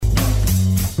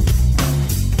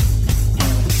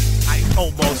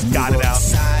got it out.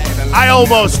 I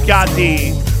almost got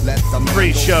the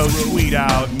pre-show tweet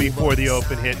out before the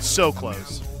open hit. So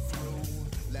close.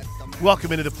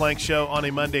 Welcome into the Plank Show on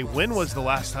a Monday. When was the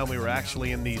last time we were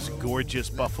actually in these gorgeous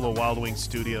Buffalo Wild Wings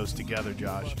studios together,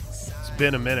 Josh? It's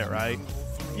been a minute, right?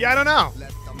 Yeah, I don't know.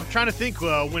 I'm trying to think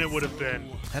when it would have been.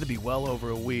 Had to be well over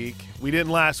a week. We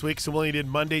didn't last week, so we only did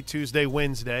Monday, Tuesday,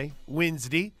 Wednesday.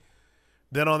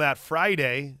 Then on that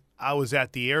Friday, I was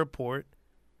at the airport.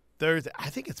 Thursday, I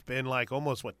think it's been like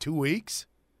almost, 2 weeks?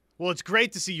 Well, it's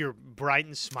great to see your bright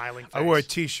and smiling face. I wore a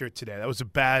T-shirt today. That was a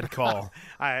bad call.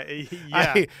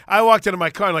 Yeah. I walked into my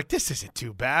car and this isn't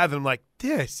too bad. And I'm like,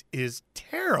 this is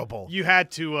terrible. You had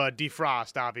to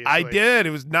defrost, obviously. I did.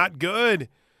 It was not good.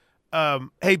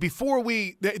 Hey, before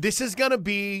this is going to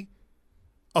be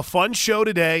a fun show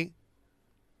today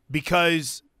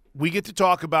because we get to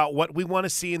talk about what we want to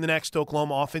see in the next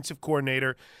Oklahoma offensive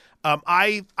coordinator.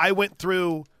 I went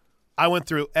through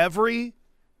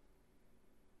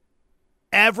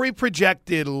every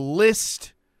projected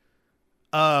list,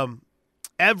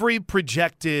 every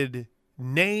projected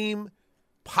name,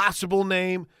 possible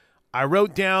name. I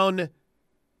wrote down,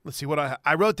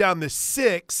 I wrote down the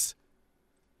 6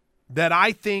 that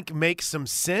I think make some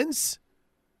sense,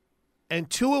 and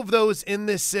 2 of those in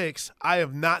this 6 I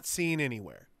have not seen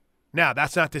anywhere. Now,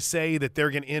 that's not to say that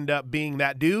they're going to end up being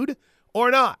that dude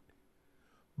or not,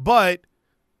 but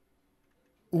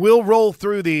we'll roll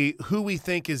through the who we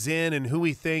think is in and who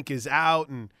we think is out.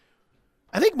 And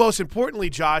I think most importantly,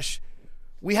 Josh,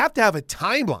 we have to have a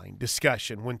timeline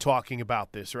discussion when talking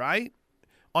about this, right?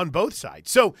 On both sides.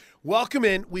 So welcome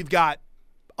in. We've got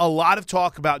a lot of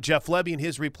talk about Jeff Lebby and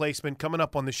his replacement coming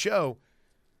up on the show.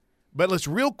 But let's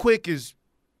real quick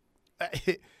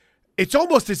it's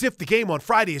almost as if the game on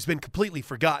Friday has been completely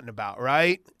forgotten about,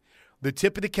 right? The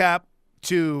tip of the cap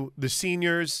to the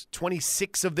seniors,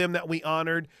 26 of them that we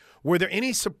honored. Were there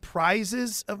any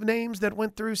surprises of names that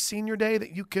went through senior day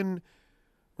that you can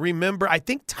remember? I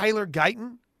think Tyler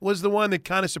Guyton was the one that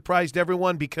kind of surprised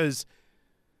everyone because,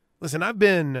 listen, I've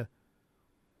been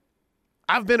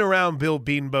around Bill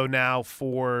Beanbo now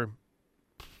for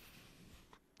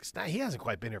 – he hasn't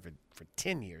quite been here for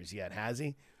 10 years yet, has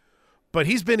he? But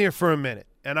he's been here for a minute,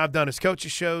 and I've done his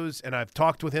coaches shows, and I've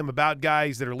talked with him about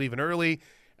guys that are leaving early.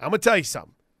 I'm going to tell you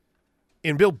something.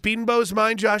 In Bill Beanbo's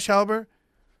mind, Josh Halber,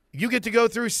 you get to go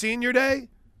through senior day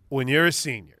when you're a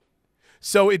senior.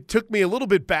 So it took me a little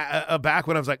bit back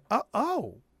when I was like, I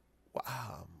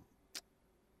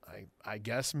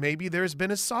guess maybe there's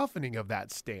been a softening of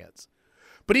that stance.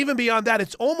 But even beyond that,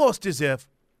 it's almost as if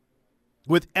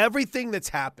with everything that's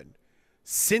happened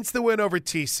since the win over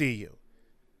TCU,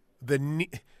 the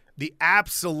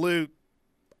absolute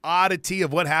oddity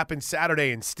of what happened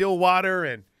Saturday in Stillwater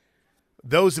and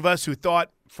those of us who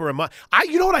thought for a month.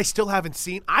 You know what I still haven't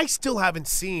seen? I still haven't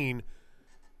seen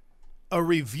a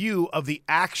review of the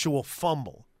actual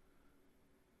fumble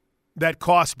that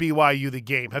cost BYU the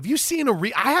game. Have you seen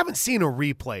I haven't seen a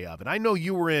replay of it. I know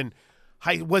you were in –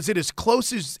 was it as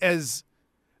close as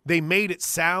they made it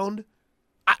sound?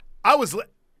 I was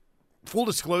 – full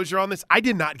disclosure on this, I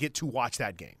did not get to watch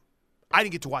that game. I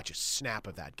didn't get to watch a snap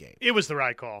of that game. It was the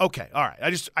right call. Okay, all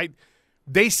right.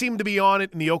 They seemed to be on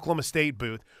it in the Oklahoma State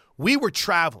booth. We were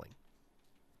traveling,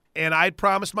 and I'd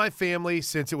promised my family,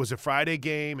 since it was a Friday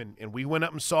game, and we went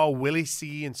up and saw Willie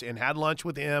C. and had lunch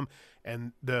with him,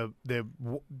 and the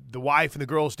wife and the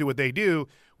girls do what they do,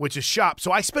 which is shop.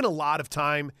 So I spent a lot of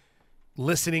time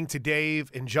listening to Dave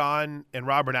and John and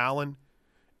Robert Allen,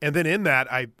 and then in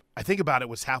that, I think about it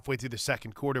was halfway through the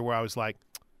second quarter where I was like,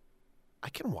 I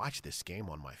can watch this game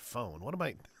on my phone. What am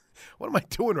I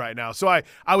doing right now? So I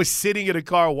was sitting in a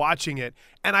car watching it,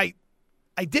 and I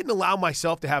didn't allow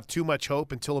myself to have too much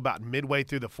hope until about midway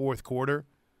through the fourth quarter.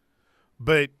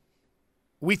 But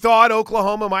we thought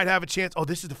Oklahoma might have a chance. Oh,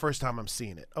 this is the first time I'm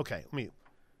seeing it. Okay,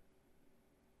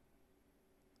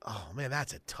 oh, man,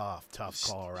 that's a tough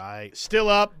call, right? Still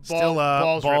up, ball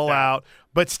out.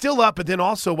 But still up, but then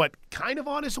also kind of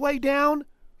on his way down?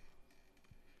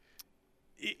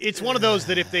 It's one of those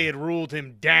that if they had ruled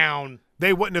him down,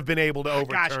 they wouldn't have been able to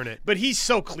overturn it. But he's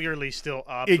so clearly still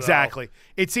up. Exactly.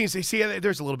 Though. It seems – see,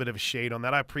 there's a little bit of a shade on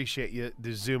that. I appreciate you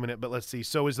zooming it, but let's see.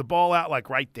 So is the ball out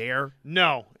right there?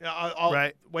 No.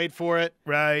 I'll wait for it.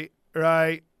 Right.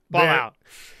 Ball there. Out.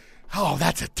 Oh,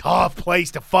 that's a tough place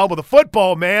to fumble the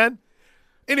football, man.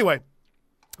 Anyway,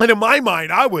 and in my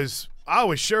mind, I was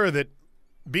sure that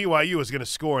BYU was going to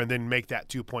score and then make that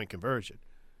 2-point conversion.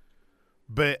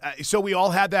 But so we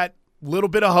all had that little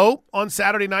bit of hope on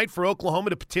Saturday night for Oklahoma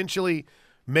to potentially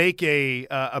make a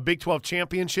Big 12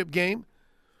 championship game.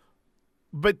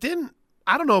 But then,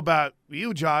 I don't know about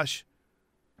you, Josh,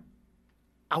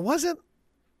 I wasn't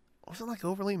like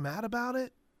overly mad about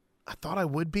it. I thought I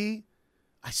would be.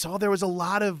 I saw there was a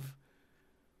lot of,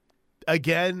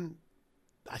 again,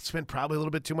 I spent probably a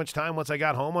little bit too much time once I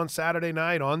got home on Saturday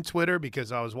night on Twitter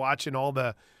because I was watching all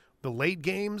the late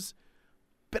games.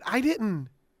 But I didn't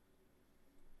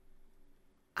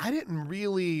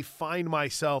really find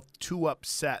myself too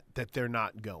upset that they're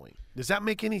not going. Does that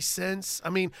make any sense? I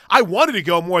mean, I wanted to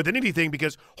go more than anything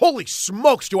because holy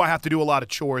smokes do I have to do a lot of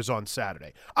chores on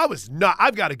Saturday.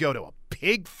 I've got to go to a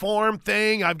pig farm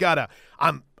thing.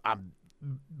 I'm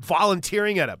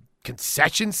volunteering at a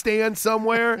concession stand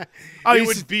somewhere. It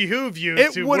would behoove you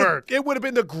to work. It would have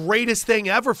been the greatest thing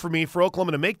ever for me for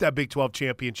Oklahoma to make that Big 12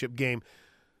 championship game.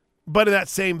 But in that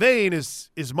same vein, as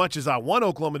much as I want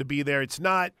Oklahoma to be there, it's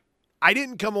not – I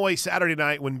didn't come away Saturday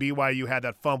night when BYU had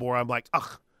that fumble where I'm like,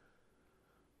 ugh,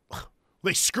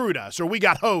 they screwed us or we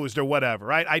got hosed or whatever,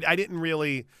 right? I didn't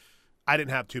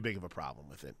have too big of a problem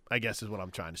with it, I guess is what I'm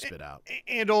trying to spit out.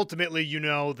 And ultimately, you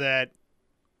know that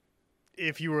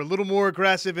if you were a little more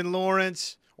aggressive in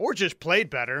Lawrence or just played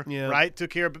better, right, took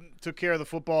care of the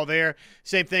football there,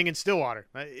 same thing in Stillwater.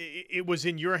 It was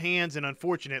in your hands, and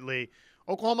unfortunately –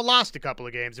 Oklahoma lost a couple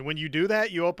of games, and when you do that,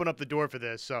 you open up the door for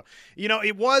this. So,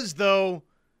 it was, though,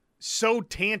 so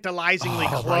tantalizingly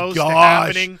close to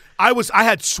happening. I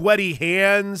had sweaty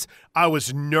hands. I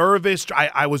was nervous.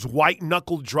 I was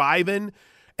white-knuckled driving,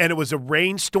 and it was a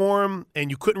rainstorm, and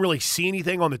you couldn't really see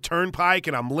anything on the turnpike,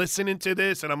 and I'm listening to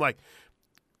this, and I'm like,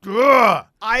 ugh.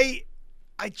 I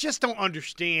just don't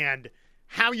understand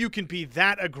how you can be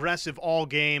that aggressive all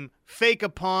game, fake a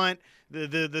punt,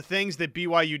 the things that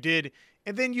BYU did,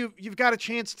 and then you've got a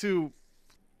chance to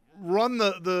run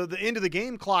the end of the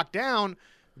game clock down,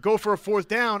 go for a fourth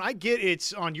down. I get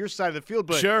it's on your side of the field,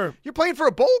 but sure. You're playing for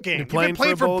a bowl game. You've been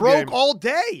playing for broke game all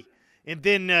day. And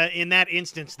then in that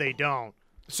instance, they don't.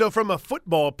 So from a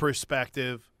football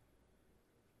perspective,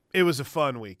 it was a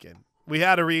fun weekend. We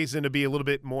had a reason to be a little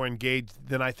bit more engaged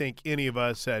than I think any of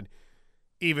us had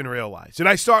even realized. Did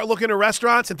I start looking at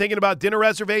restaurants and thinking about dinner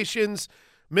reservations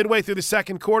midway through the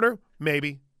second quarter?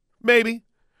 Maybe.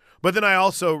 But then I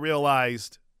also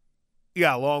realized,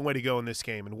 a long way to go in this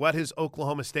game. And what has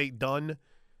Oklahoma State done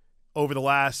over the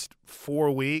last 4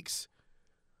 weeks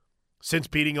since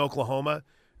beating Oklahoma?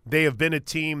 They have been a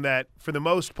team that, for the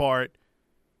most part,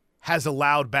 has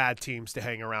allowed bad teams to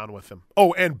hang around with them.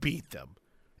 Oh, and beat them.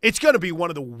 It's going to be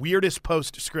one of the weirdest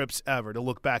postscripts ever to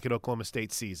look back at Oklahoma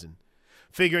State's season,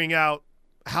 figuring out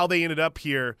how they ended up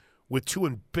here with two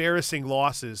embarrassing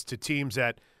losses to teams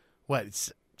at,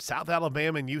 it's South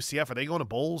Alabama and UCF. Are they going to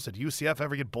bowls? Did UCF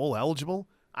ever get bowl eligible?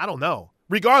 I don't know.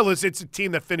 Regardless, it's a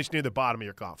team that finished near the bottom of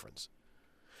your conference.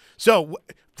 So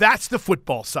that's the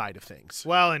football side of things.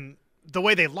 Well, and the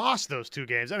way they lost those two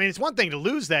games. I mean, it's one thing to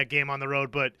lose that game on the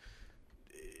road, but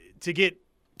to get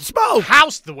smoked,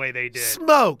 housed the way they did.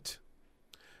 Smoked.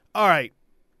 All right.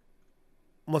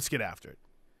 Let's get after it.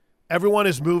 Everyone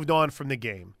has moved on from the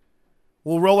game.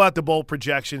 We'll roll out the bowl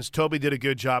projections. Toby did a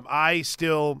good job.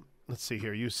 Let's see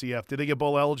here, UCF. Did they get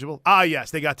bowl eligible?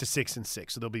 Yes, they got to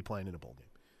 6-6, so they'll be playing in a bowl game.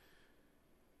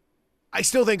 I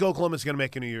still think Oklahoma's going to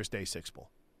make a New Year's Day 6 bowl.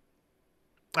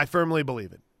 I firmly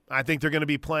believe it. I think they're going to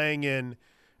be playing in,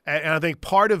 and I think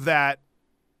part of that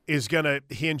is going to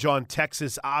hinge on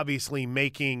Texas obviously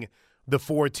making the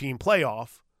 4-team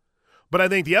playoff. But I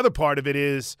think the other part of it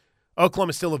is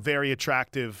Oklahoma's still a very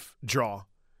attractive draw.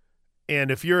 And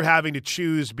if you're having to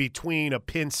choose between a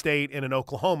Penn State and an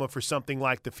Oklahoma for something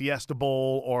like the Fiesta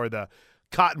Bowl or the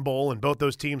Cotton Bowl, and both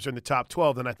those teams are in the top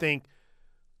 12, then I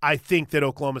think that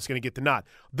Oklahoma's going to get the nod.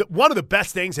 One of the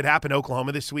best things that happened to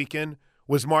Oklahoma this weekend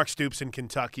was Mark Stoops in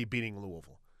Kentucky beating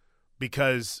Louisville,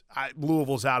 because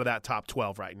Louisville's out of that top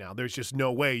 12 right now. There's just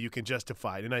no way you can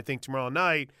justify it. And I think tomorrow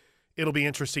night it'll be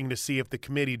interesting to see if the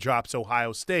committee drops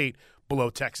Ohio State below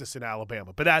Texas and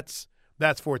Alabama. But that's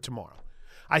for tomorrow.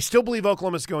 I still believe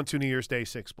Oklahoma's going to New Year's Day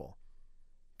 6 bowl,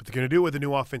 but they're going to do it with a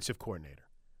new offensive coordinator.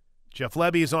 Jeff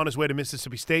Lebby is on his way to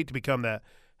Mississippi State to become the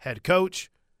head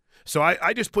coach. So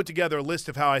I just put together a list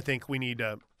of how I think we need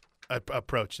to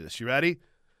approach this. You ready?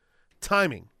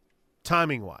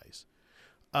 Timing-wise.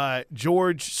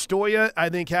 George Stoya, I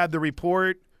think, had the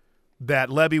report that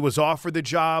Lebby was offered the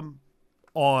job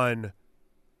on,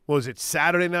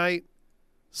 Saturday night,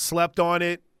 slept on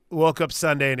it, woke up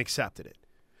Sunday and accepted it.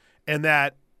 And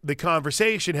that the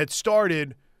conversation had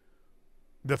started,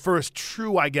 the first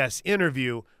true,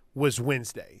 interview was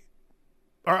Wednesday.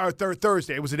 Or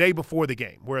Thursday. It was the day before the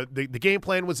game, where the game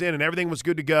plan was in and everything was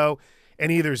good to go.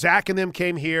 And either Zach and them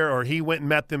came here or he went and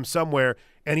met them somewhere,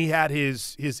 and he had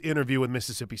his interview with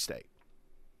Mississippi State.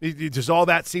 Does all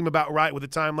that seem about right with the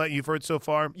timeline you've heard so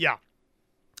far? Yeah.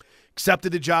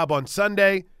 Accepted the job on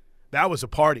Sunday. That was a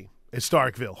party at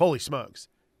Starkville. Holy smokes.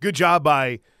 Good job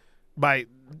by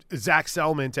Zach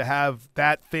Selman to have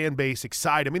that fan base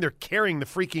excited. I mean, they're carrying the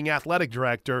freaking athletic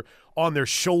director on their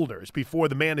shoulders before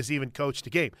the man has even coached a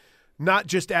game. Not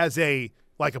just as a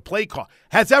play call.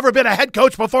 Has ever been a head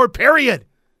coach before, period.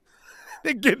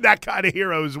 They give that kind of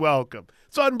hero's welcome.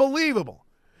 It's unbelievable.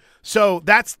 So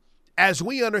that's as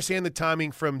we understand the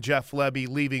timing from Jeff Lebby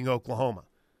leaving Oklahoma.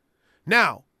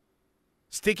 Now,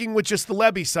 sticking with just the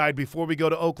Lebby side before we go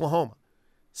to Oklahoma,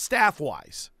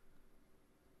 staff-wise,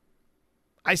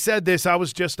 I said this. I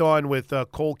was just on with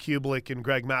Cole Kublik and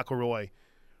Greg McElroy.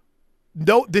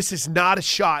 No, this is not a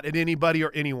shot at anybody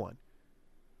or anyone.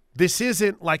 This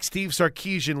isn't like Steve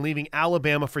Sarkisian leaving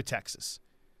Alabama for Texas.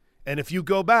 And if you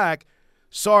go back,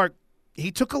 Sark, he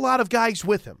took a lot of guys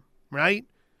with him, right?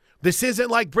 This isn't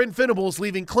like Brent Venables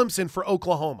leaving Clemson for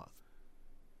Oklahoma.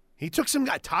 He took some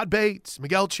guys, Todd Bates,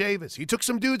 Miguel Chavis. He took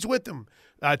some dudes with him.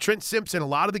 Trent Simpson, a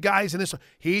lot of the guys in this.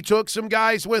 He took some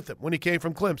guys with him when he came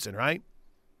from Clemson, right?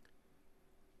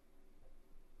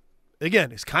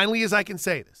 Again, as kindly as I can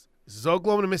say this is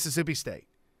Oklahoma to Mississippi State.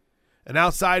 And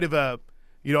outside of a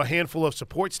handful of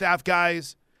support staff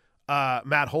guys,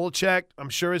 Matt Holchek, I'm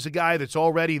sure, is a guy that's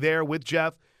already there with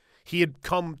Jeff. He had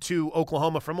come to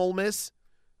Oklahoma from Ole Miss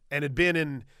and had been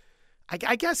in,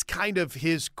 I guess, kind of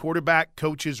his quarterback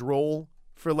coach's role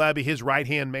for Lebby, his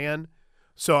right-hand man.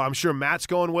 So I'm sure Matt's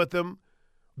going with him.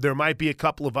 There might be a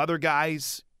couple of other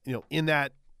guys, in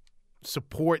that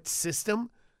support system.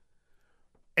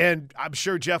 And I'm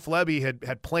sure Jeff Lebby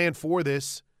had planned for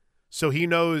this, so he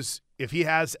knows if he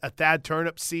has a Thad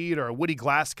Turnip seed or a Woody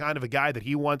Glass kind of a guy that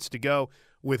he wants to go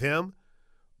with him.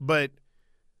 But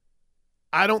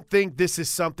I don't think this is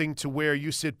something to where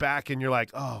you sit back and you're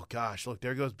like, oh, gosh, look,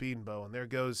 there goes Beatonbow and there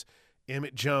goes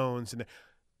Emmett Jones. And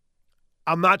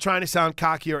I'm not trying to sound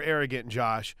cocky or arrogant,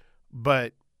 Josh,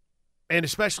 but and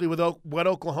especially with what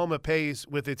Oklahoma pays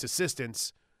with its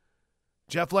assistants,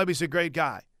 Jeff Lebby's a great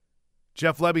guy.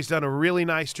 Jeff Lebby's done a really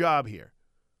nice job here.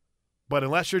 But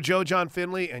unless you're Joe John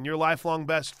Finley and you're lifelong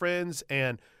best friends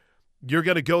and you're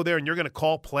going to go there and you're going to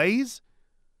call plays,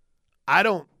 I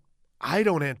don't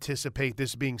anticipate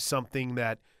this being something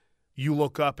that you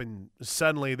look up and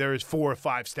suddenly there's 4 or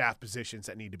 5 staff positions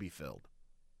that need to be filled.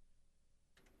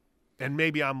 And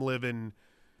maybe I'm living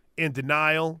in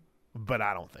denial, but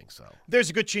I don't think so. There's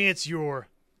a good chance you're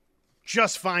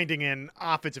just finding an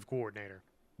offensive coordinator.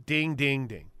 Ding, ding,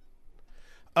 ding.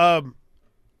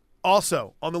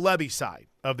 Also, on the Lebby side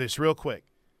of this, real quick,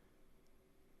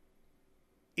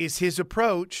 is his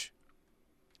approach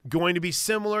going to be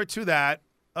similar to that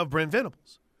of Brent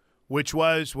Venables, which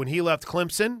was when he left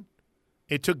Clemson,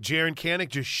 it took Jaron Kanek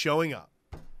just showing up,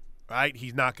 right?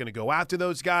 He's not going to go after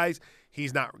those guys.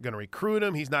 He's not going to recruit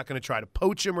them. He's not going to try to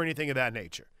poach them or anything of that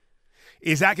nature.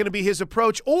 Is that going to be his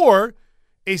approach, or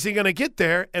is he going to get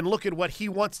there and look at what he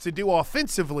wants to do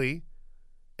offensively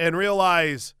and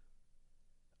realize,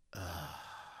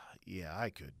 yeah,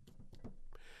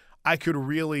 I could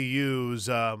really use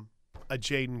a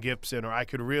Jaden Gibson, or I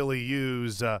could really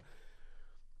use a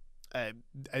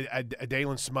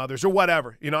Dalen Smothers or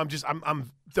whatever.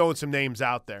 I'm throwing some names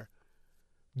out there.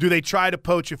 Do they try to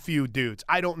poach a few dudes?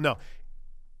 I don't know.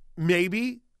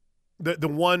 Maybe the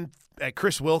one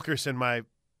Chris Wilkerson, my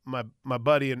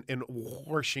buddy in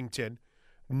Washington,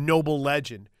 noble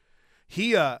legend.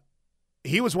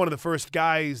 He was one of the first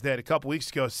guys that a couple weeks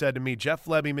ago said to me, Jeff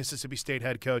Lebby, Mississippi State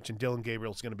head coach, and Dylan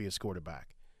Gabriel is going to be his quarterback.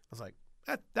 I was like,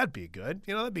 that'd be good.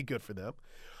 That'd be good for them.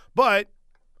 But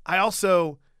I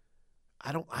also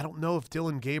I don't know if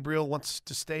Dylan Gabriel wants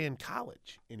to stay in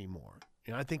college anymore.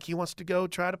 I think he wants to go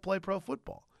try to play pro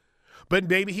football. But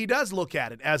maybe he does look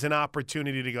at it as an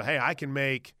opportunity to go, hey, I can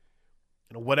make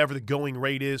whatever the going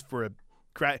rate is for a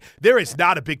 – there is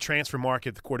not a big transfer market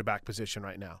at the quarterback position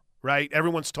right now, right?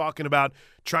 Everyone's talking about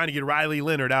trying to get Riley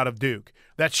Leonard out of Duke.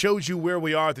 That shows you where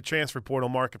we are at the transfer portal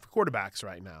market for quarterbacks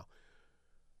right now.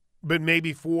 But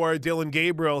maybe for Dylan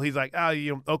Gabriel, he's like,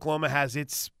 Oklahoma has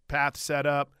its path set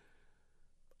up.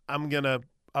 I'm gonna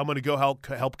go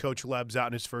help Coach Lebs out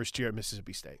in his first year at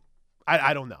Mississippi State.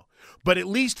 I don't know. But at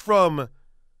least from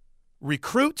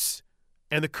recruits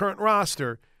and the current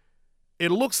roster,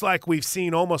 it looks like we've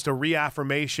seen almost a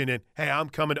reaffirmation in, hey, I'm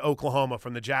coming to Oklahoma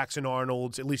from the Jackson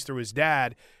Arnolds, at least through his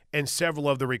dad, and several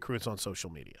of the recruits on social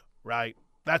media, right?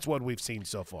 That's what we've seen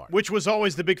so far. Which was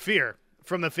always the big fear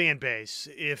from the fan base.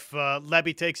 If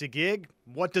Lebby takes a gig,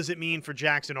 what does it mean for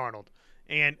Jackson Arnold?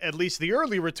 And at least the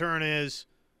early return is,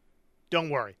 don't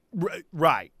worry.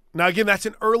 Right. Now, again, that's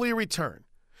an early return.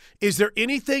 Is there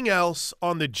anything else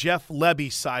on the Jeff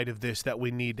Lebby side of this that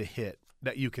we need to hit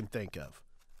that you can think of?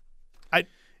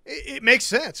 It makes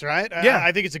sense, right? Yeah.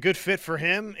 I think it's a good fit for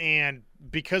him, and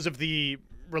because of the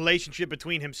relationship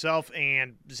between himself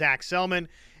and Zach Selman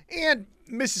and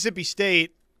Mississippi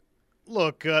State,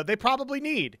 look, they probably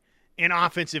need an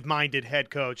offensive-minded head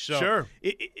coach. So sure.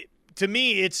 To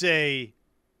me, it's a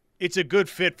good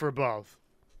fit for both.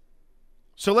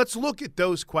 So let's look at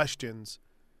those questions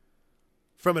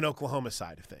from an Oklahoma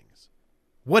side of things.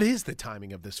 What is the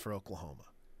timing of this for Oklahoma?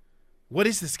 What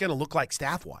is this going to look like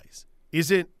staff-wise? Is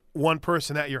it one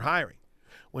person that you're hiring?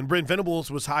 When Brent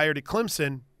Venables was hired at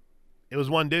Clemson, it was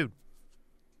one dude.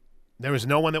 There was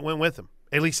no one that went with him,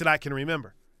 at least that I can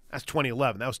remember. That's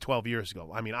 2011. That was 12 years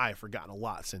ago. I mean, I have forgotten a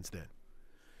lot since then.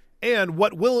 And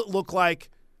what will it look like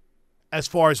as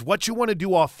far as what you want to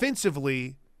do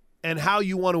offensively and how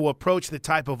you want to approach the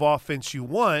type of offense you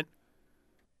want,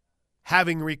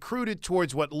 having recruited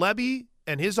towards what Lebby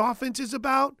and his offense is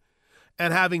about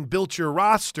and having built your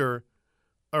roster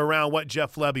around what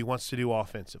Jeff Lebby wants to do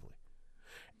offensively.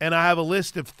 And I have a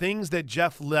list of things that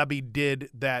Jeff Lebby did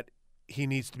that he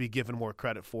needs to be given more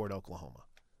credit for at Oklahoma.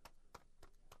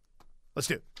 Let's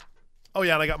do it. Oh,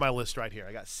 yeah, and I got my list right here.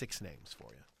 I got 6 names for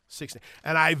you. 6 names.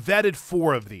 And I vetted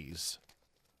 4 of these.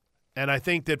 And I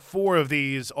think that 4 of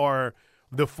these are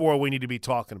the 4 we need to be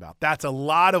talking about. That's a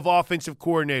lot of offensive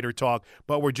coordinator talk,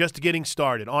 but we're just getting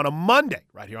started on a Monday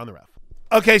right here on the Ref.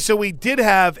 Okay, so we did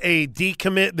have a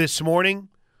decommit this morning.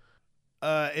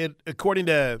 According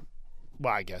to,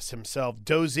 well, I guess himself,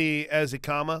 Dozie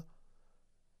Ezekama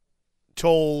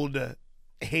told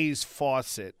Hayes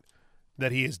Fawcett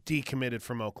that he is decommitted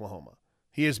from Oklahoma.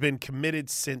 He has been committed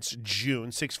since June,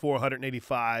 6'4",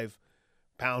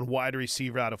 185-pound wide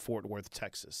receiver out of Fort Worth,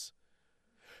 Texas.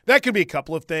 That could be a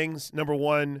couple of things. Number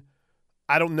one,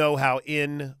 I don't know how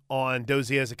in on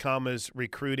Dozie Ezekama's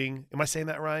recruiting. Am I saying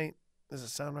that right? Does it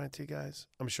sound right to you guys?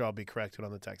 I'm sure I'll be corrected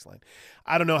on the text line.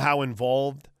 I don't know how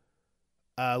involved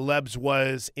Lebs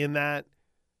was in that.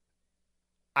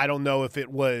 I don't know if it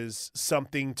was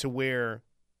something to where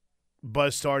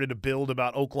buzz started to build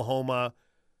about Oklahoma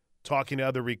talking to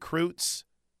other recruits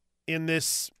in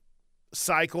this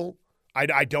cycle.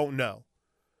 I don't know.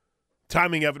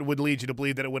 Timing of it would lead you to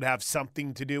believe that it would have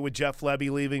something to do with Jeff Lebby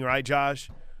leaving, right, Josh?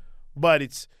 But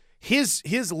it's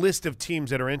his list of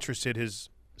teams that are interested has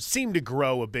seemed to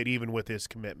grow a bit even with his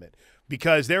commitment,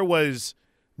 because there was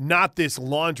not this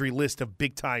laundry list of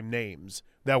big-time names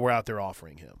that were out there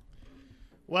offering him.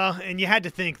 Well, and you had to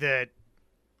think that,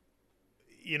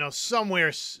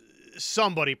 somewhere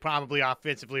somebody probably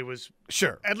offensively was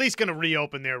sure at least going to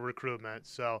reopen their recruitment.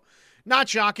 So not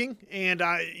shocking, and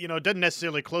it doesn't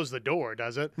necessarily close the door,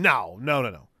 does it? No.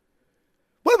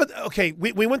 What about, okay,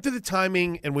 we went through the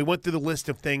timing and we went through the list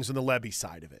of things on the Lebby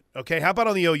side of it. Okay, how about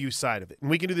on the OU side of it?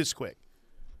 And we can do this quick.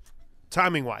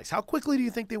 Timing-wise, how quickly do you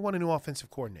think they want a new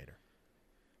offensive coordinator?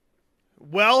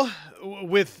 Well,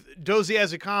 with Dozie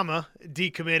Ezekama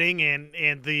decommitting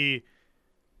and the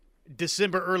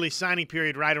December early signing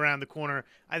period right around the corner,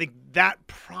 I think that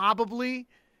probably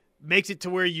makes it to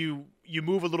where you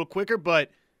move a little quicker. But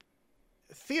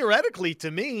theoretically, to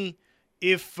me,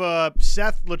 if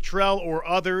Seth Luttrell or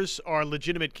others are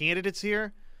legitimate candidates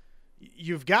here,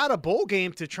 you've got a bowl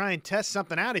game to try and test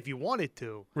something out if you wanted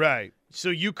to. Right. So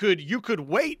you could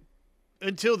wait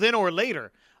until then or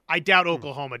later. I doubt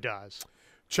Oklahoma does.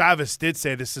 Travis did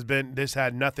say this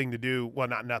had nothing to do, well,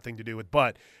 not nothing to do with,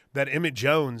 but that Emmett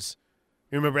Jones,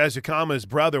 you remember Ezekama's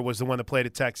brother was the one that played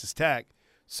at Texas Tech.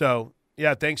 So,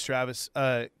 yeah, thanks, Travis,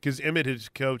 because Emmett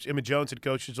Jones had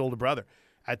coached his older brother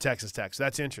at Texas Tech. So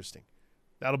that's interesting.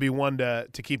 That'll be one to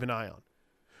keep an eye on.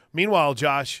 Meanwhile,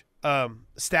 Josh,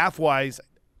 staff-wise,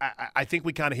 I think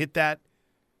we kind of hit that.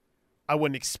 I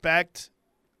wouldn't expect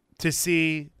to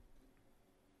see,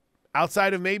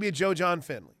 outside of maybe a Joe John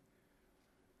Finley.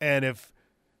 And if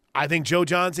I think Joe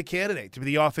John's a candidate to be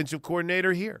the offensive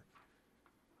coordinator here.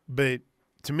 But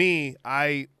to me,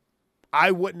 I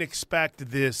wouldn't expect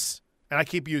this, and I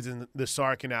keep using the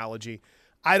Sark analogy.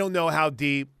 I don't know how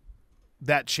deep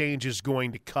that change is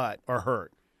going to cut or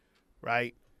hurt,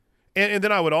 right? And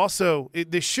then I would also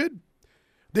this should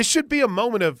be a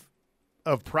moment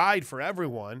of pride for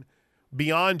everyone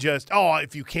beyond just,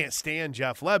 if you can't stand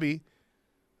Jeff Lebby.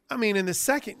 I mean, in the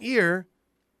second year,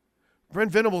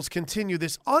 Brent Venables continued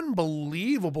this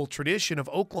unbelievable tradition of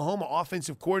Oklahoma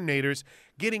offensive coordinators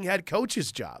getting head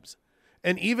coaches' jobs.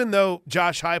 And even though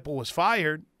Josh Heupel was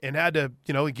fired and had to,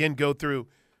 again go through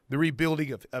the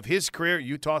rebuilding of his career at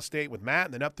Utah State with Matt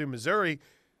and then up through Missouri,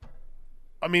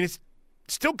 I mean, it's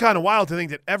still kind of wild to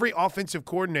think that every offensive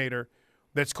coordinator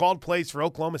that's called plays for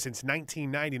Oklahoma since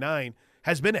 1999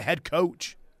 has been a head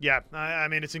coach. Yeah, I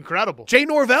mean, it's incredible. Jay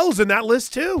Norvell's in that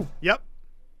list too. Yep.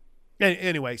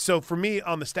 Anyway, so for me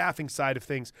on the staffing side of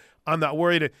things, I'm not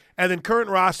worried. And then current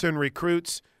roster and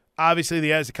recruits, obviously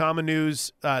the As Common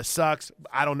news sucks.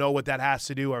 I don't know what that has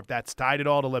to do or if that's tied at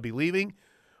all to Lebby leaving.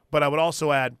 But I would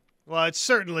also add. Well, it's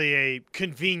certainly a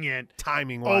convenient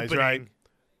timing-wise, opening. right?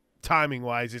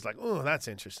 Timing-wise, he's like, oh, that's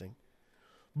interesting.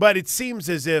 But it seems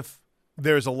as if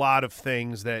there's a lot of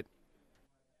things that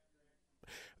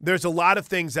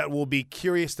will be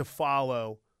curious to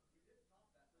follow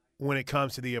when it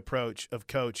comes to the approach of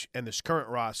Coach and this current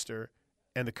roster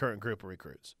and the current group of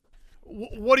recruits.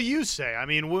 What do you say? I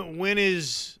mean, when do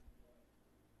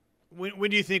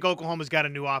you think Oklahoma's got a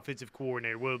new offensive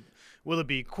coordinator? Will it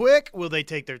be quick? Will they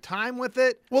take their time with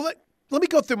it? Well, let me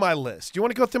go through my list. Do you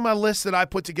want to go through my list that I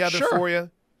put together Sure. for you?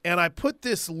 And I put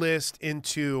this list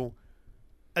into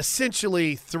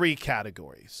essentially 3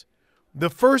 categories. The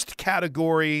first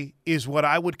category is what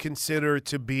I would consider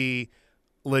to be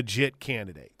legit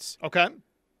candidates. Okay.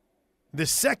 The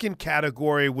second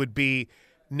category would be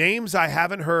names I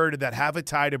haven't heard that have a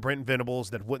tie to Brent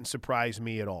Venables that wouldn't surprise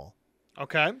me at all.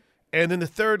 Okay. And then the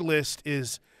third list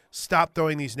is stop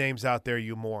throwing these names out there,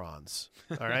 you morons.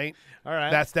 All right? All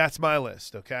right. That's my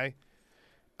list, okay?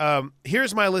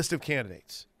 Here's my list of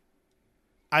candidates.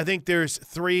 I think there's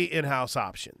 3 in-house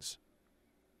options.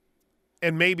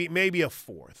 And maybe a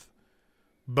fourth.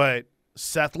 But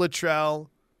Seth Luttrell,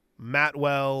 Matt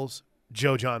Wells,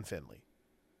 Joe John Finley.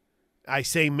 I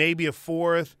say maybe a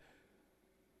fourth.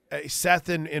 Seth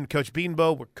and Coach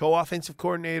Beanbo were co-offensive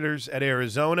coordinators at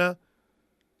Arizona.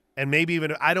 And maybe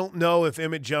even I don't know if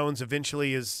Emmett Jones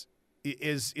eventually is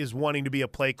wanting to be a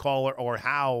play caller or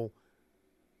how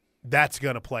that's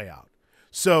going to play out.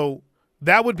 So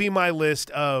that would be my list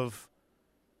of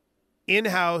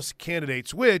in-house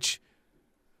candidates, which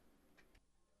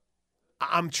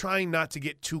I'm trying not to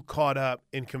get too caught up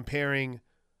in comparing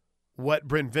what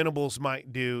Brent Venables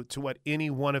might do to what any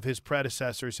one of his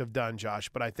predecessors have done, Josh,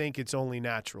 but I think it's only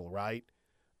natural, right?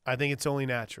 I think it's only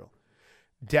natural.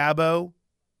 Dabo,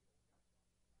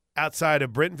 outside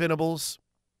of Brent Venables,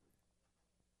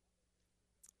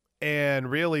 and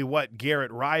really what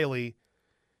Garrett Riley,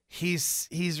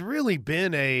 he's really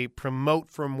been a promote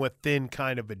from within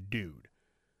kind of a dude.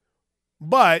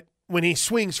 But when he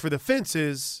swings for the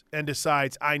fences and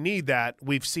decides, I need that,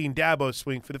 we've seen Dabo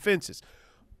swing for the fences.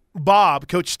 Bob,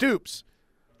 Coach Stoops,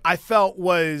 I felt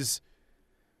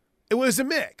it was a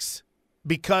mix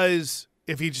because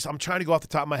I'm trying to go off the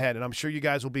top of my head, and I'm sure you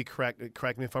guys will be correct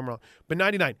me if I'm wrong. But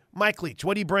 99, Mike Leach,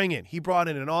 what did he bring in? He brought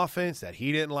in an offense that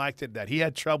he didn't like, that he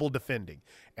had trouble defending.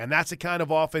 And that's the kind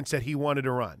of offense that he wanted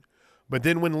to run. But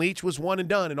then when Leach was one and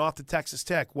done and off to Texas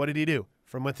Tech, what did he do?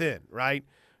 From within, right?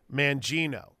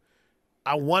 Mangino.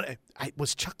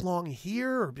 Was Chuck Long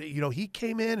here? Or, he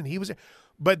came in and he was –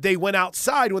 but they went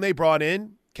outside when they brought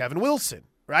in Kevin Wilson,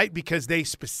 right? Because they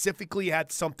specifically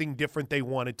had something different they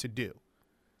wanted to do.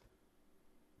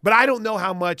 But I don't know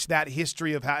how much that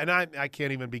history of how – and I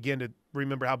can't even begin to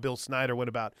remember how Bill Snyder went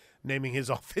about naming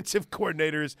his offensive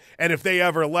coordinators. And if they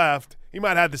ever left, he might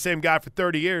have had the same guy for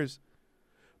 30 years.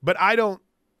 But I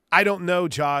don't know,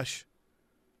 Josh,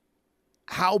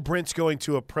 how Brent's going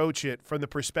to approach it from the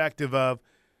perspective of,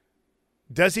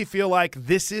 does he feel like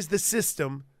this is the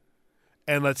system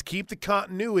and let's keep the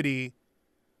continuity,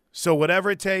 so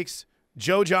whatever it takes,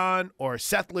 Joe John or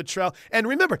Seth Luttrell. And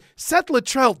remember, Seth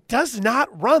Luttrell does not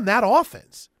run that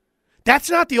offense. That's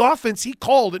not the offense he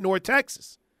called at North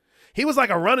Texas. He was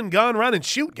like a run and gun, run and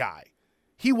shoot guy.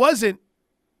 He wasn't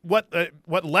what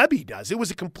Lebby does. It was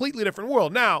a completely different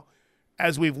world. Now,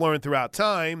 as we've learned throughout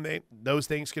time, those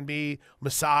things can be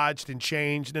massaged and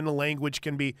changed, and the language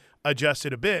can be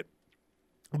adjusted a bit.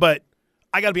 But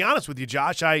I got to be honest with you,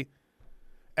 Josh.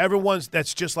 Everyone's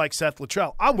that's just like Seth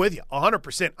Luttrell. I'm with you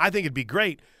 100%. I think it'd be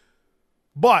great.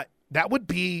 But that would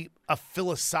be a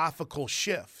philosophical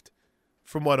shift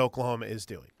from what Oklahoma is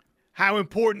doing. How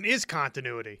important is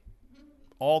continuity?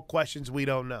 All questions we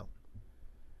don't know.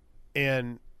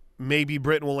 And maybe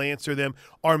Britton will answer them,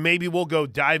 or maybe we'll go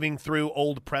diving through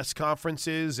old press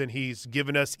conferences and he's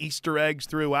given us Easter eggs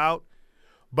throughout.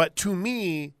 But to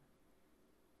me,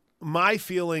 my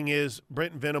feeling is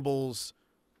Brent Venables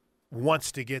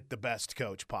wants to get the best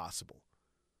coach possible.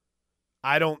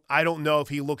 I don't know if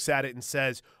he looks at it and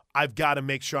says, I've got to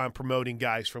make sure I'm promoting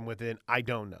guys from within. I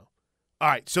don't know. All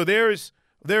right, so there's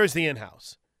the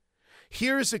in-house.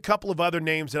 Here's a couple of other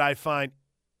names that I find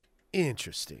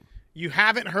interesting. You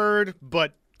haven't heard,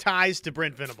 but ties to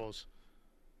Brent Venables.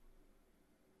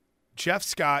 Jeff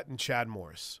Scott and Chad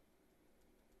Morris.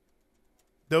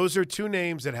 Those are 2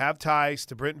 names that have ties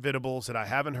to Brent Venables that I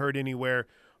haven't heard anywhere,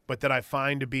 but that I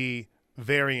find to be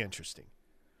very interesting.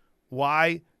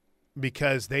 Why?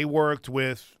 because they worked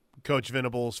with Coach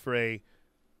Venables for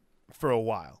a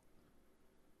while.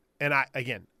 And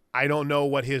I don't know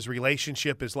what his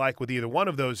relationship is like with either one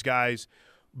of those guys,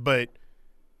 but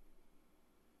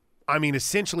I mean,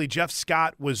 essentially Jeff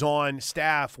Scott was on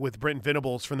staff with Brent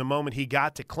Venables from the moment he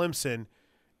got to Clemson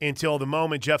until the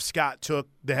moment Jeff Scott took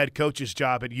the head coach's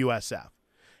job at USF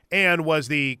and was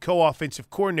the co-offensive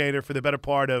coordinator for the better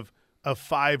part of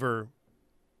 5 or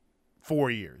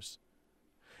 4 years.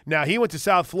 Now, he went to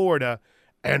South Florida,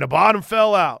 and the bottom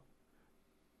fell out.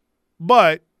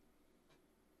 But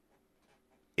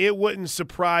it wouldn't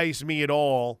surprise me at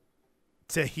all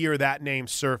to hear that name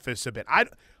surface a bit.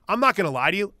 I'm not going to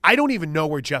lie to you. I don't even know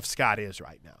where Jeff Scott is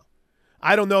right now.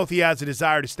 I don't know if he has a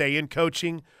desire to stay in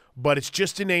coaching, but it's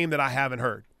just a name that I haven't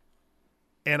heard.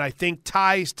 And I think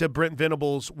ties to Brent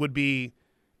Venables would be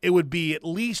at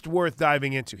least worth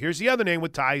diving into. Here's the other name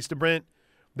with ties to Brent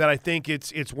that I think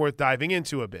it's worth diving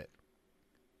into a bit.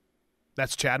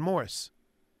 That's Chad Morris,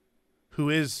 who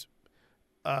is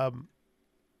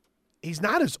he's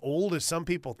not as old as some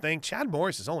people think. Chad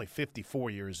Morris is only 54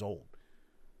 years old.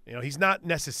 You know, he's not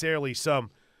necessarily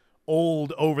some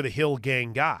old over-the-hill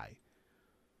gang guy.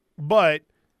 But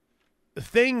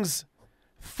things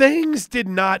did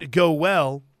not go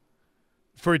well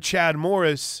for Chad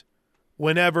Morris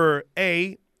whenever,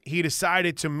 A, he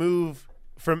decided to move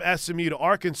from SMU to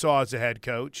Arkansas as a head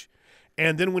coach,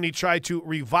 and then when he tried to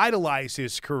revitalize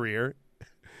his career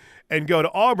and go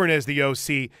to Auburn as the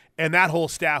OC, and that whole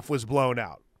staff was blown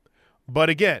out. But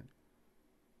again,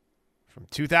 from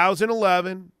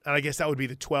 2011, and I guess that would be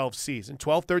the 12th season,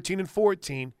 12, 13, and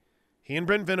 14, he and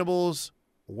Brent Venables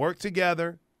worked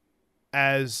together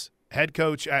as head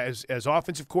coach, as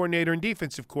offensive coordinator and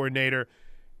defensive coordinator.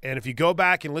 And if you go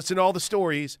back and listen to all the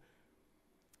stories,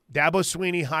 Dabo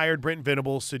Swinney hired Brent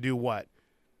Venables to do what?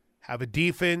 Have a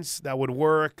defense that would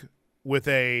work with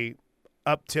a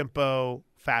up-tempo,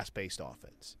 fast-paced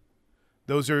offense.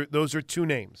 Those are two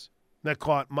names that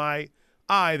caught my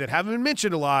eye that haven't been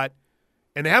mentioned a lot,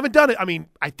 and they haven't done it. I mean,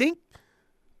 I think,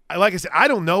 like I said, I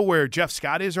don't know where Jeff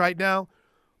Scott is right now,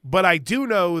 but I do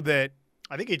know that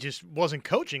I think he just wasn't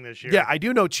coaching this year. Yeah, I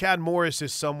do know Chad Morris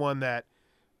is someone that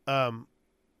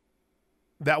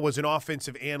that was an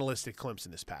offensive analyst at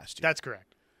Clemson this past year. That's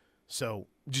correct. So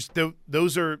just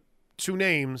those are two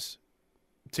names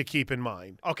to keep in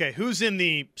mind. Okay, who's in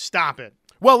the stop it?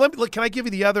 Well, can I give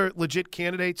you the other legit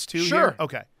candidates too? Sure. Here?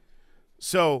 Okay.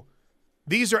 So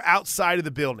these are outside of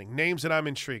the building, names that I'm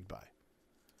intrigued by.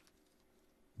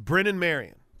 Brennan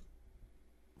Marion,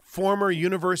 former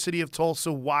University of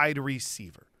Tulsa wide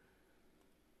receiver.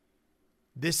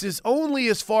 This is only,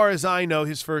 as far as I know,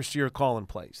 his first year calling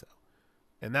plays, though.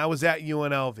 And that was at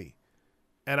UNLV.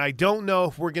 And I don't know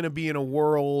if we're going to be in a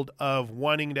world of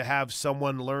wanting to have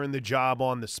someone learn the job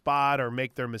on the spot or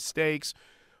make their mistakes,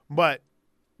 but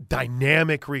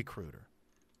dynamic recruiter.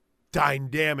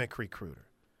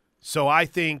 So I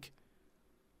think,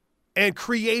 and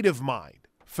creative mind,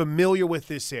 familiar with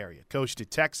this area. Coached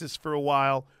at Texas for a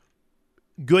while.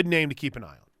 Good name to keep an eye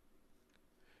on.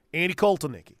 Andy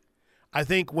Koltelnicki. I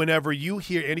think whenever you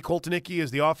hear – Andy Koltelnicki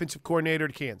is the offensive coordinator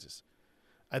at Kansas.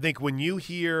 I think when you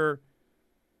hear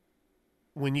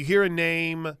a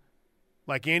name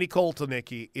like Andy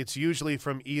Koltelnicki, it's usually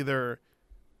from either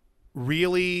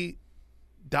really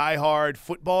diehard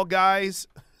football guys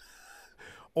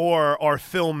or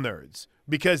film nerds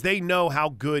because they know how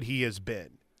good he has been.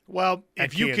 Well,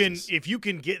 if you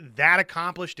can get that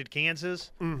accomplished at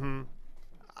Kansas,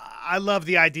 I love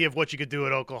the idea of what you could do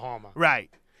at Oklahoma. Right.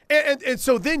 And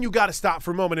so then you got to stop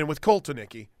for a moment. And with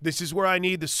Koltelnicki, this is where I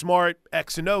need the smart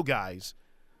X and O guys.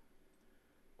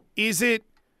 Is it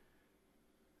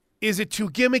too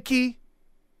gimmicky?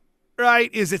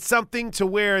 Right? Is it something to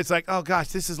where it's like, oh gosh,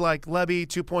 this is like Lebby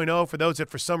 2.0 for those that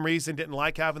for some reason didn't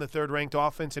like having the third-ranked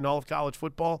offense in all of college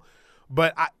football?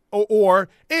 But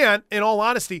and in all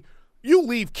honesty, you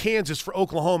leave Kansas for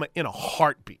Oklahoma in a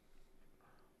heartbeat.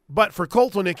 But for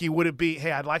Koltelnicki, would it be,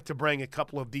 hey, I'd like to bring a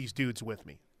couple of these dudes with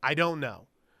me? I don't know.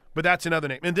 But that's another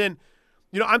name. And then,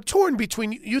 I'm torn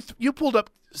between you pulled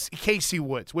up Casey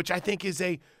Woods, which I think is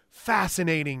a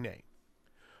fascinating name.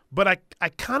 But I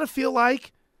kind of feel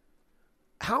like,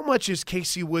 how much is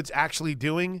Casey Woods actually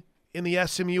doing in the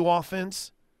SMU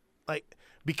offense? Like,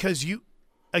 because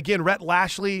Rhett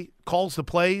Lashley calls the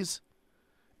plays,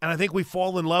 and I think we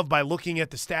fall in love by looking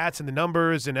at the stats and the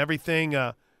numbers and everything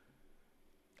that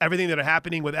are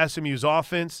happening with SMU's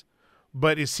offense.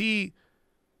 But is he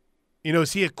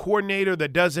a coordinator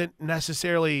that doesn't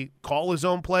necessarily call his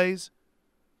own plays?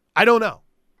 I don't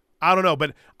know,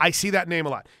 but I see that name a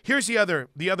lot. Here's the other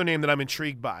name that I'm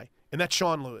intrigued by, and that's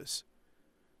Sean Lewis.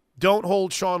 Don't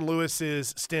hold Sean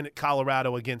Lewis's stint at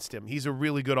Colorado against him. He's a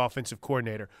really good offensive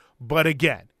coordinator. But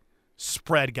again,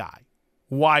 spread guy,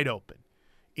 wide open.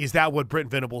 Is that what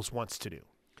Brent Venables wants to do?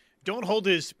 Don't hold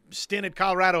his stint at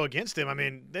Colorado against him. I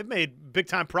mean, they've made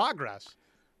big-time progress.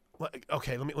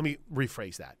 Okay, let me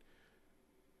rephrase that.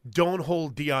 Don't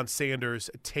hold Deion Sanders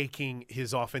taking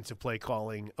his offensive play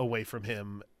calling away from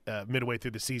him midway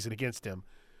through the season against him,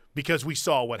 because we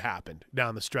saw what happened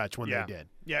down the stretch when they did.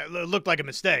 Yeah, it looked like a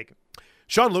mistake.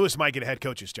 Sean Lewis might get a head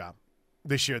coach's job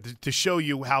this year to show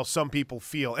you how some people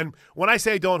feel. And when I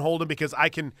say don't hold him, because I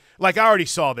already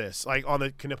saw this, like on the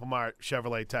Knippelmeyer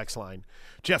Chevrolet text line.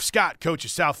 Jeff Scott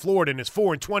coaches South Florida and is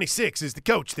 4-26 is the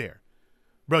coach there.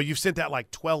 Bro, you've sent that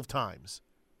like 12 times.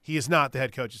 He is not the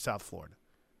head coach of South Florida.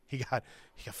 He got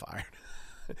fired.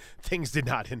 Things did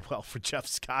not end well for Jeff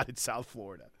Scott in South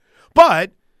Florida.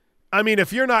 But, I mean,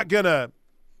 if you're not going to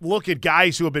look at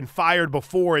guys who have been fired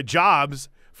before at jobs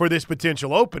for this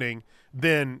potential opening,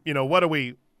 then, what are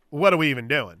we even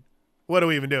doing? What are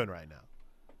we even doing right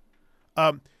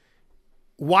now?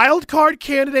 Wild card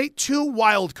candidate, 2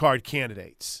 wild card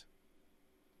candidates.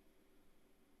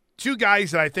 2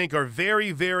 guys that I think are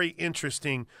very, very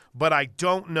interesting, but I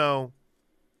don't know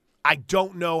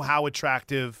how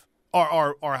attractive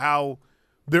or how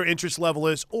their interest level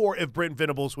is, or if Brent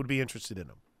Venables would be interested in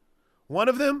them. One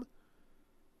of them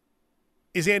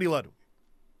is Andy Ludwig,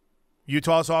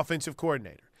 Utah's offensive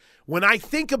coordinator. When I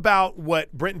think about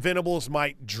what Brent Venables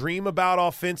might dream about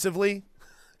offensively,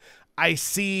 I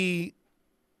see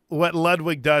what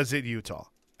Ludwig does at Utah.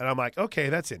 And I'm like, okay,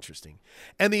 that's interesting.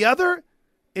 And the other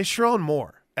is Sharon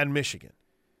Moore at Michigan.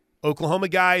 Oklahoma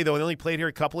guy, though he only played here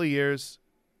a couple of years,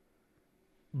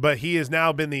 but he has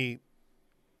now been the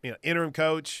interim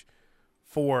coach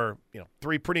for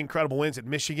 3 pretty incredible wins at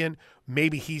Michigan.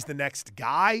 Maybe he's the next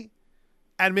guy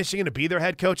at Michigan to be their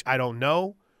head coach. I don't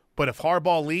know. But if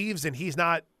Harbaugh leaves and he's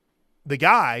not the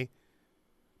guy,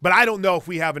 but I don't know if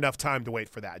we have enough time to wait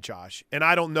for that, Josh. And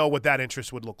I don't know what that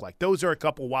interest would look like. Those are a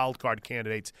couple wild card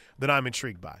candidates that I'm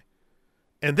intrigued by.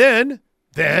 And then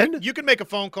you can make a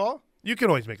phone call. You can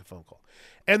always make a phone call.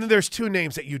 And then there's 2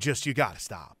 names that you got to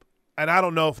stop. And I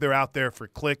don't know if they're out there for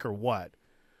click or what.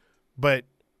 But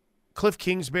Cliff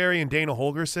Kingsbury and Dana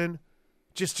Holgerson,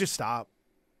 just stop.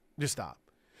 Just stop.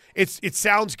 It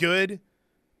sounds good,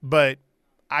 but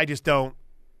I don't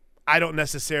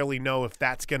necessarily know if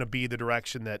that's going to be the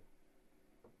direction that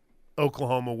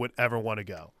Oklahoma would ever want to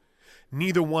go.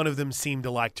 Neither one of them seem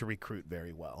to like to recruit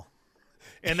very well.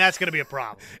 And that's going to be a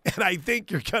problem. And I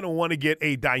think you're going to want to get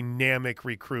a dynamic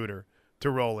recruiter to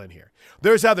roll in here.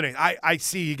 There's other names. I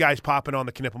see you guys popping on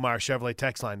the Knippelmeyer Chevrolet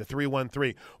text line, the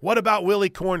 313. What about Willie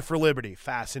Korn for Liberty?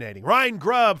 Fascinating. Ryan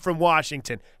Grubb from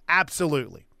Washington?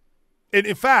 Absolutely. And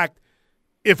in fact,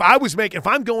 if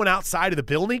I'm going outside of the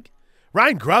building,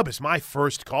 Ryan Grubb is my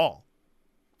first call.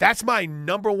 That's my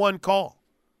number 1 call.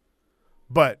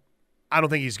 But I don't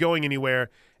think he's going anywhere.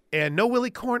 And no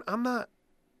Willie Korn, I'm not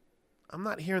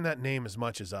hearing that name as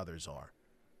much as others are.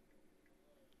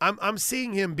 I'm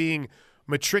seeing him being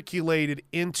matriculated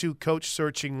into coach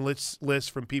searching lists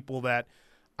from people that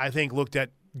I think looked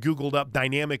at, Googled up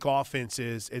dynamic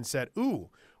offenses and said, ooh,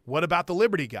 what about the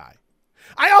Liberty guy?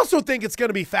 I also think it's going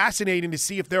to be fascinating to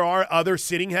see if there are other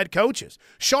sitting head coaches.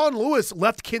 Sean Lewis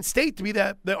left Kent State to be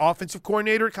the offensive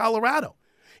coordinator at Colorado.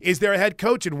 Is there a head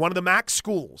coach in one of the MAC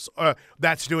schools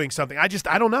that's doing something? I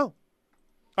don't know.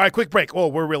 All right, quick break. Oh,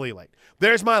 we're really late.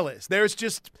 There's my list. There's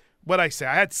just what I say.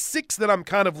 I had 6 that I'm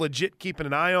kind of legit keeping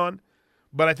an eye on,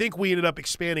 but I think we ended up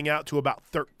expanding out to about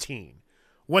 13.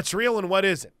 What's real and what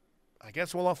isn't? I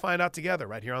guess we'll all find out together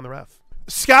right here on The Ref.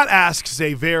 Scott asks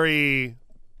a very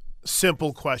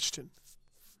simple question.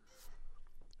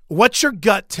 What's your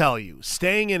gut tell you?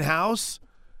 Staying in-house?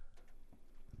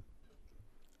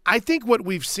 I think what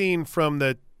we've seen from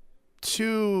the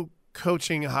 2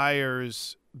 coaching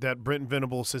hires that Brent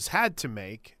Venables has had to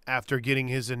make after getting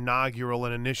his inaugural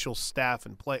and initial staff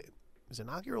in play. Is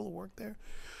inaugural work there?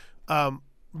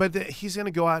 But he's going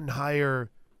to go out and hire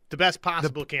the best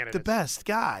possible candidate. The best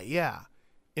guy, yeah.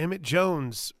 Emmett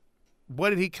Jones, what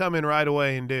did he come in right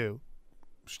away and do?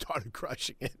 Started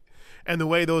crushing it. And the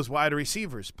way those wide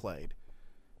receivers played.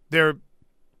 There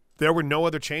were no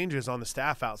other changes on the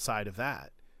staff outside of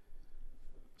that.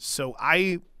 So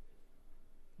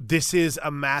this is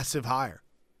a massive hire.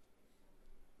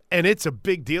 And it's a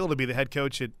big deal to be the head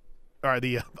coach or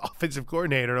the offensive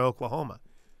coordinator at Oklahoma.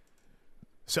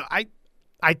 So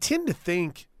I tend to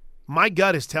think my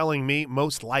gut is telling me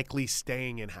most likely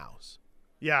staying in-house.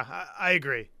 Yeah, I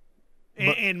agree.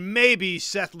 And maybe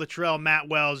Seth Luttrell, Matt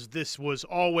Wells, this was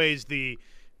always the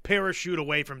parachute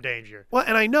away from danger. Well,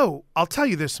 and I know, I'll tell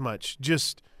you this much,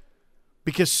 just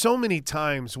because so many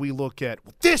times we look at,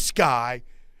 well, this guy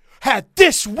had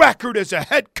this record as a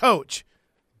head coach.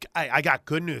 I got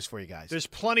good news for you guys. There's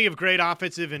plenty of great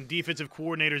offensive and defensive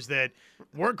coordinators that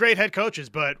weren't great head coaches,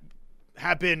 but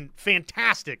have been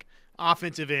fantastic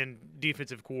offensive and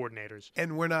defensive coordinators.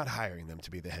 And we're not hiring them to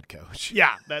be the head coach.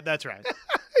 Yeah, that's right.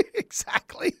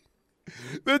 Exactly.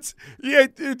 Josh,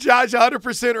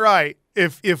 100% right.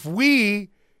 If we,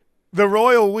 the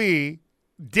royal we,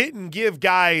 didn't give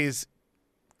guys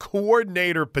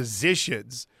coordinator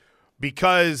positions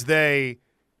because they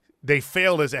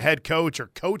failed as a head coach, or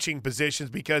coaching positions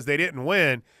because they didn't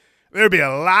win, there'd be a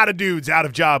lot of dudes out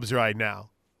of jobs right now.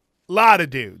 A lot of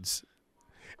dudes,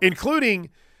 including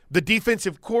the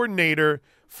defensive coordinator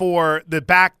for the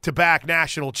back-to-back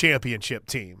national championship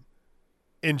team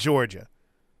in Georgia.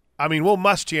 I mean, Will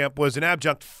Muschamp was an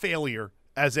abject failure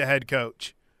as a head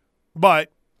coach,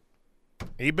 but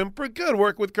he'd been pretty good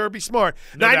working with Kirby Smart.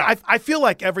 I feel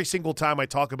like every single time I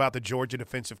talk about the Georgia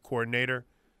defensive coordinator,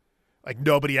 like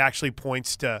nobody actually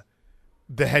points to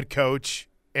the head coach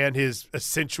and his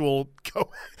essential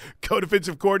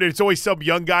co-defensive coordinator. It's always some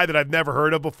young guy that I've never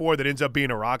heard of before that ends up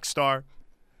being a rock star.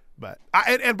 But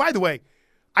and by the way,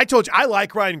 I told you I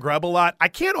like Ryan Grubb a lot. I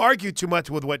can't argue too much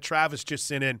with what Travis just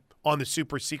sent in on the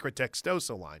super secret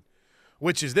Textosa line,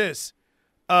 which is this.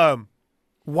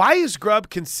 Why is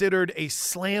Grubb considered a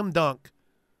slam dunk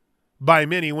by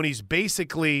many when he's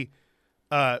basically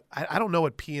I don't know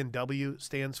what PNW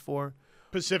stands for.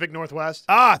 Pacific Northwest.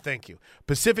 Thank you.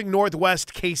 Pacific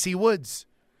Northwest Casey Woods.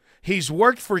 He's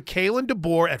worked for Kalen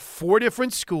DeBoer at 4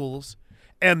 different schools,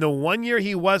 and the 1 year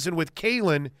he wasn't with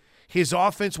Kalen, his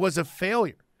offense was a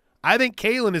failure. I think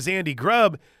Kalen is Andy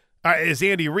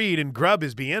Reid, and Grubb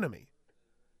is Bieniemy.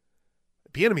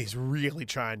 Bieniemy's really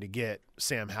trying to get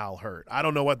Sam Howell hurt. I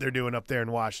don't know what they're doing up there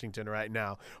in Washington right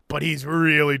now, but he's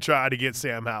really trying to get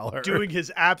Sam Howell hurt. Doing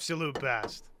his absolute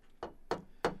best.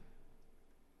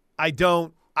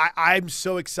 I'm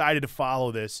so excited to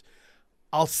follow this.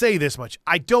 I'll say this much.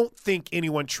 I don't think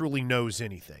anyone truly knows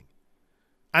anything.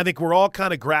 I think we're all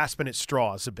kind of grasping at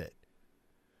straws a bit.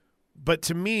 But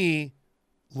to me,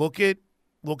 look at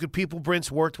people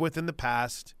Brent's worked with in the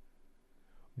past.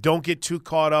 Don't get too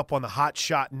caught up on the hot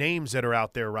shot names that are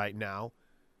out there right now.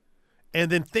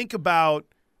 And then think about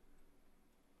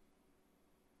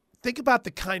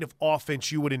the kind of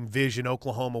offense you would envision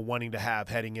Oklahoma wanting to have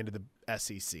heading into the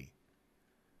SEC.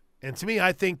 And to me,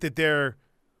 I think that there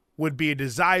would be a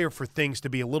desire for things to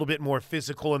be a little bit more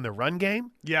physical in the run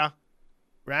game. Yeah.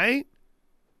 Right?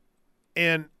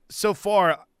 And so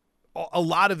far, a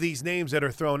lot of these names that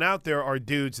are thrown out there are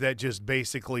dudes that just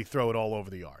basically throw it all over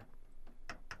the yard,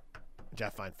 which I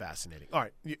find fascinating. All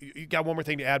right, you got one more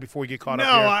thing to add before we get caught up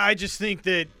here? No, I just think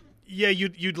that,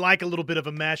 you'd like a little bit of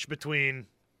a mesh between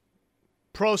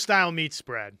pro-style meat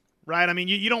spread, right? I mean,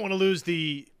 you don't want to lose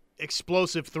the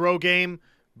explosive throw game,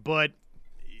 but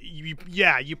you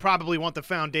probably want the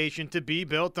foundation to be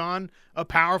built on a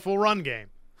powerful run game.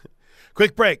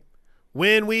 Quick break.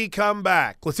 When we come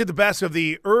back, let's hit the best of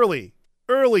the early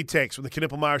takes from the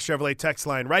Knippelmeyer Chevrolet text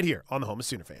line right here on the Home of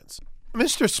Sooner Fans.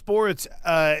 Mr. Sports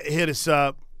hit us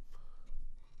up.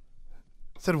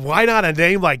 Said, why not a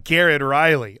name like Garrett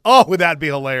Riley? Oh, would that be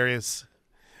hilarious?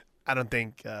 I don't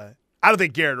think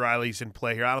Garrett Riley's in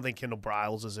play here. I don't think Kendall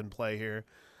Briles is in play here.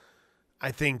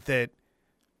 I think that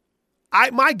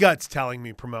my gut's telling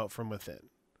me promote from within.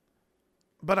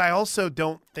 But I also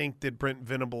don't think that Brent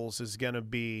Venables is going to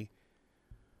be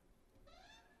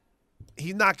 –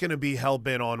 he's not going to be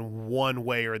hell-bent on one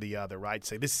way or the other, right?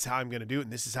 Say, this is how I'm going to do it,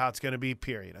 and this is how it's going to be,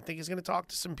 period. I think he's going to talk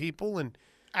to some people. And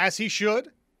as he should.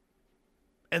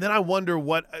 And then I wonder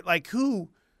who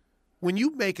 – when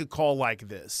you make a call like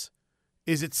this,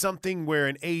 is it something where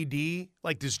an AD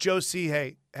 – does Joe see,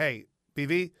 hey,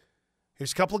 BV,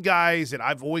 here's a couple of guys that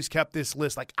I've always kept this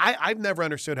list. I've never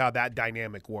understood how that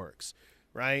dynamic works.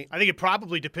 Right, I think it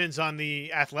probably depends on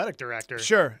the athletic director.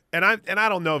 Sure, and I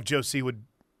don't know if Joe C would,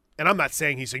 and I'm not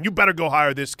saying he's saying you better go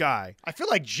hire this guy. I feel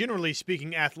like generally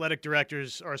speaking, athletic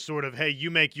directors are sort of, hey,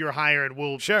 you make your hire and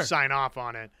we'll sign off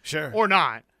on it, or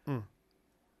not.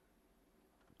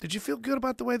 Did you feel good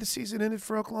about the way the season ended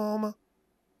for Oklahoma?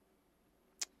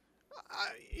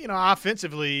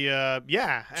 Offensively,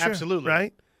 absolutely,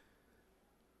 right.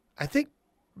 I think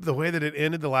the way that it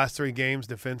ended the last 3 games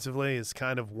defensively is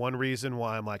kind of one reason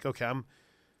why I'm like, okay, I'm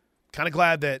kind of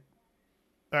glad that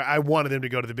I wanted them to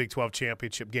go to the Big 12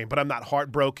 championship game, but I'm not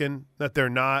heartbroken that they're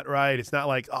not, right? It's not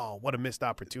like, oh, what a missed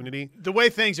opportunity. The way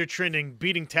things are trending,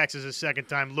 beating Texas a second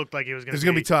time looked like it was going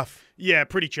to be tough. Yeah,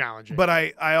 pretty challenging. But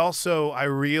I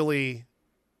really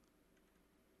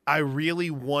I really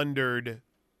wondered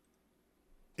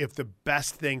if the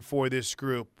best thing for this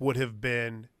group would have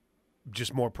been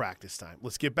just more practice time.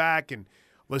 Let's get back and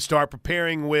let's start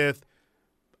preparing with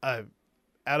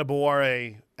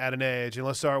Adebawore at an edge, and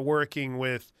let's start working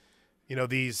with,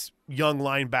 these young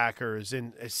linebackers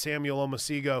and Samuel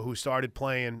Omasigo, who started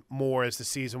playing more as the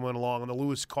season went along, and the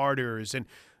Lewis Carters. And,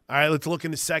 all right, let's look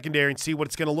in the secondary and see what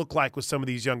it's going to look like with some of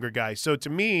these younger guys. So, to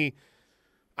me,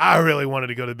 I really wanted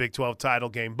to go to the Big 12 title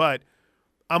game, but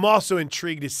I'm also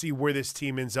intrigued to see where this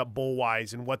team ends up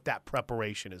bowl-wise and what that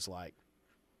preparation is like.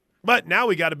 But now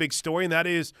we got a big story, and that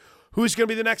is who's going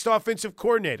to be the next offensive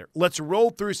coordinator. Let's roll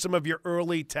through some of your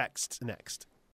early texts next.